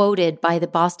was quoted by the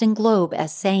Boston Globe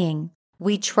as saying,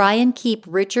 "We try and keep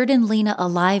Richard and Lena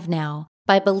alive now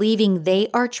by believing they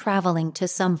are traveling to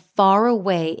some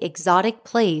faraway, exotic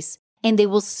place, and they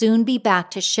will soon be back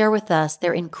to share with us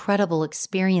their incredible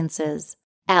experiences."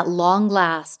 At long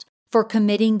last, for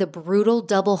committing the brutal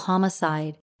double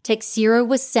homicide, Teixeira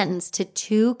was sentenced to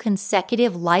 2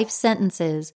 consecutive life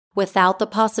sentences without the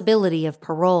possibility of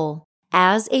parole.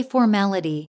 As a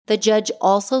formality, the judge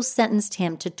also sentenced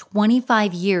him to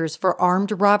 25 years for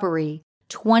armed robbery,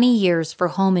 20 years for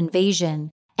home invasion,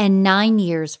 and 9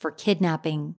 years for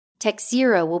kidnapping.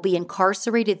 Teixeira will be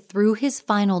incarcerated through his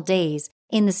final days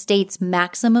in the state's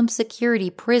maximum security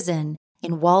prison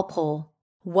in Walpole.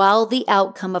 While the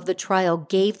outcome of the trial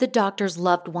gave the doctor's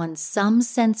loved ones some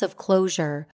sense of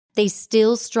closure, they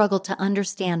still struggled to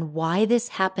understand why this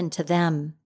happened to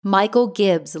them. Michael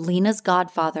Gibbs, Lena's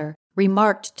godfather,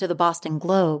 remarked to the Boston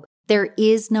Globe, There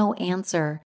is no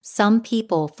answer. Some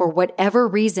people, for whatever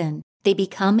reason, they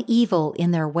become evil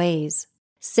in their ways.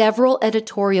 Several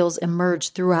editorials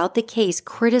emerged throughout the case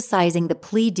criticizing the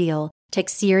plea deal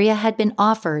Teixeira had been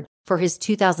offered for his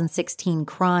 2016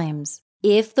 crimes.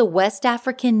 If the West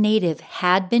African native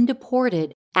had been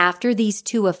deported after these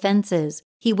two offenses,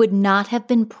 he would not have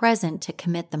been present to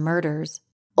commit the murders.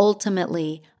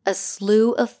 Ultimately, a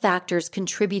slew of factors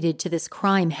contributed to this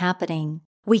crime happening.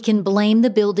 We can blame the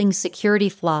building's security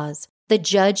flaws, the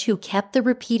judge who kept the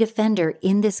repeat offender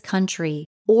in this country,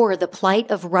 or the plight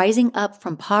of rising up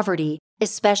from poverty,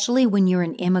 especially when you're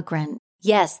an immigrant.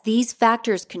 Yes, these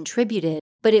factors contributed,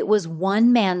 but it was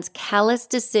one man's callous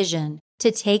decision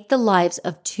to take the lives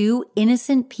of two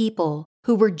innocent people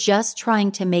who were just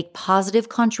trying to make positive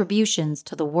contributions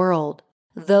to the world.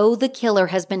 Though the killer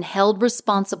has been held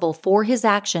responsible for his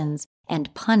actions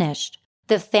and punished,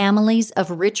 the families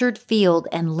of Richard Field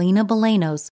and Lena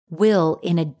Bolanos will,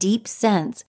 in a deep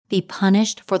sense, be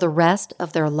punished for the rest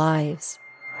of their lives.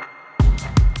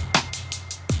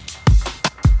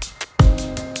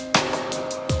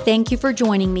 Thank you for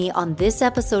joining me on this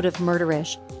episode of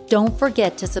Murderish. Don't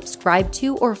forget to subscribe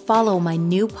to or follow my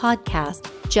new podcast,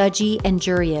 Judgy and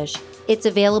Juryish. It's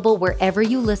available wherever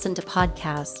you listen to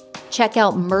podcasts. Check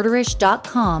out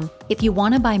murderish.com if you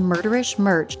want to buy Murderish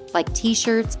merch like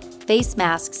t-shirts, face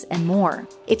masks, and more.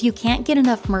 If you can't get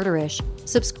enough Murderish,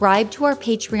 subscribe to our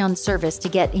Patreon service to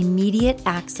get immediate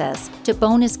access to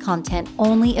bonus content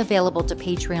only available to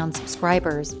Patreon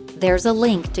subscribers. There's a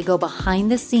link to go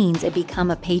behind the scenes and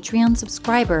become a Patreon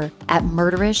subscriber at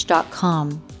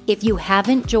murderish.com. If you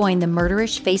haven't joined the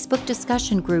Murderish Facebook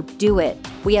discussion group, do it.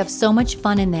 We have so much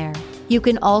fun in there. You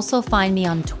can also find me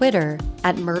on Twitter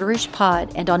at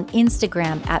MurderishPod and on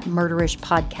Instagram at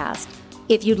MurderishPodcast.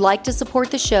 If you'd like to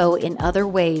support the show in other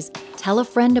ways, tell a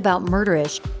friend about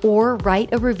Murderish or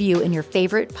write a review in your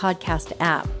favorite podcast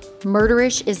app.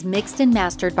 Murderish is mixed and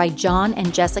mastered by John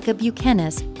and Jessica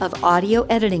Buchanan of Audio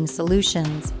Editing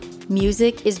Solutions.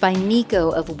 Music is by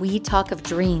Nico of We Talk of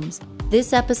Dreams.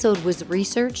 This episode was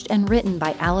researched and written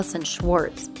by Allison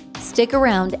Schwartz. Stick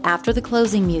around after the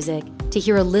closing music to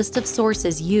hear a list of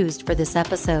sources used for this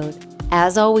episode.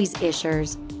 As always,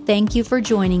 Ishers, thank you for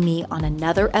joining me on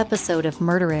another episode of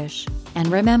Murderish. And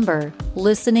remember,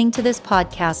 listening to this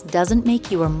podcast doesn't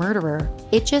make you a murderer.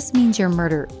 It just means you're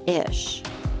murder-ish.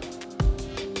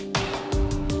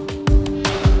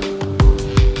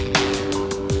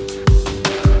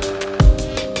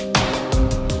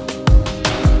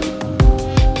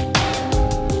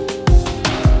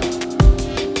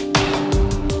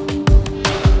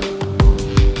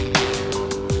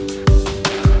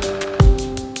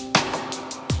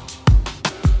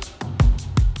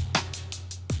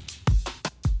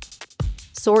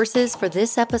 Sources for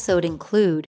this episode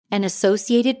include an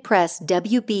Associated Press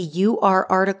WBUR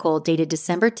article dated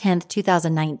December 10,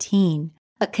 2019,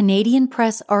 a Canadian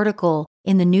Press article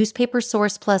in the Newspaper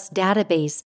Source Plus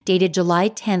database dated July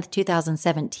 10,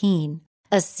 2017,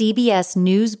 a CBS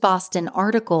News Boston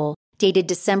article dated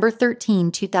December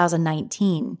 13,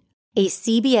 2019, a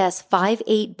CBS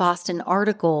 5/8 Boston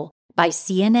article by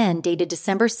CNN dated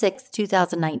December 6,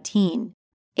 2019,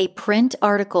 a print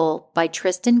article by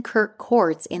Tristan Kirk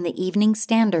Courts in the Evening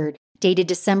Standard dated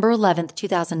December 11,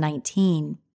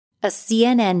 2019, a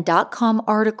CNN.com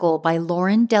article by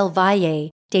Lauren Del Valle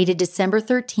dated December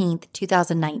 13,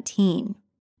 2019,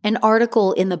 an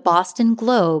article in the Boston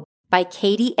Globe by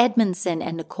Katie Edmondson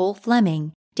and Nicole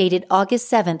Fleming dated August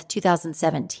 7,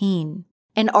 2017,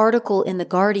 an article in The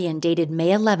Guardian dated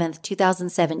May 11,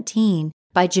 2017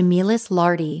 by Jamilis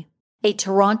Lardy, a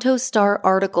Toronto Star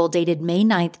article dated May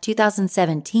 9,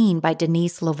 2017 by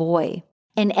Denise Lavoie,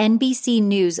 an NBC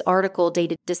News article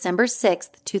dated December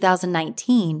 6,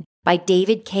 2019 by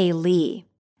David K. Lee,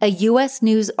 a U.S.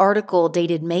 News article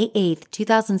dated May 8,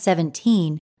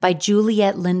 2017 by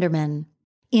Juliette Linderman.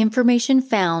 Information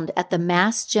found at the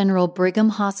Mass General Brigham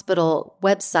Hospital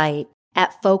website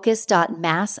at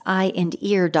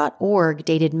focus.masseyeandear.org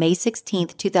dated May 16,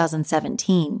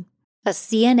 2017. A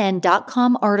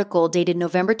CNN.com article dated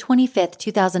November 25,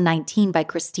 2019 by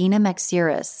Christina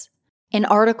Maxiris. An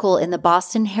article in the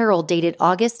Boston Herald dated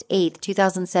August 8,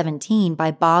 2017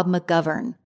 by Bob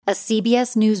McGovern. A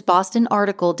CBS News Boston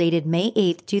article dated May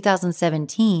 8,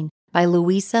 2017 by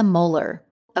Louisa Moeller.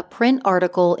 A print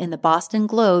article in the Boston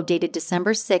Globe dated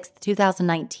December 6,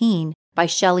 2019 by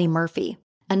Shelley Murphy.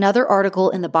 Another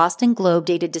article in the Boston Globe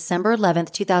dated December 11,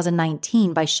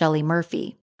 2019 by Shelley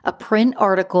Murphy. A print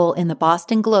article in the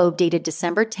Boston Globe dated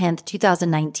December 10,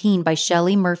 2019 by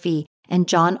Shelley Murphy and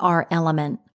John R.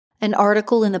 Element. An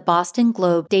article in the Boston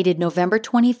Globe dated November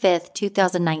 25,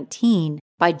 2019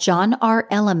 by John R.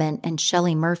 Element and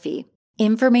Shelley Murphy.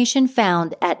 Information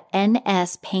found at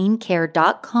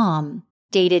nspaincare.com,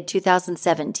 dated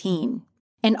 2017.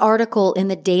 An article in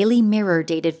the Daily Mirror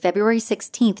dated February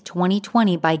 16,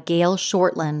 2020 by Gail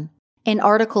Shortland. An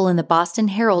article in the Boston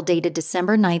Herald dated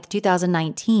December 9,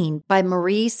 2019 by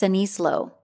Marie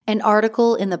Sanislo. An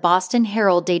article in the Boston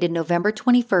Herald dated November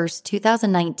 21,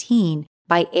 2019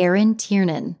 by Aaron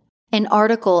Tiernan. An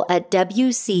article at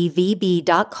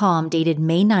WCVB.com dated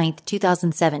May 9,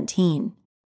 2017.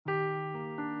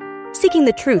 Seeking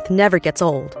the truth never gets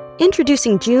old.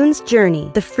 Introducing June's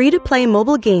Journey, the free-to-play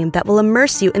mobile game that will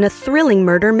immerse you in a thrilling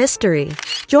murder mystery.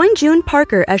 Join June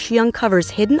Parker as she uncovers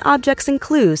hidden objects and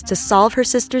clues to solve her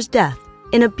sister's death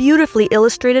in a beautifully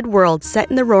illustrated world set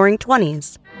in the Roaring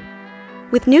 '20s.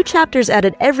 With new chapters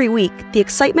added every week, the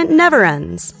excitement never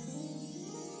ends.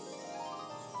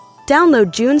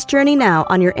 Download June's Journey now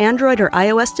on your Android or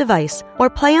iOS device or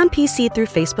play on PC through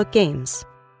Facebook Games.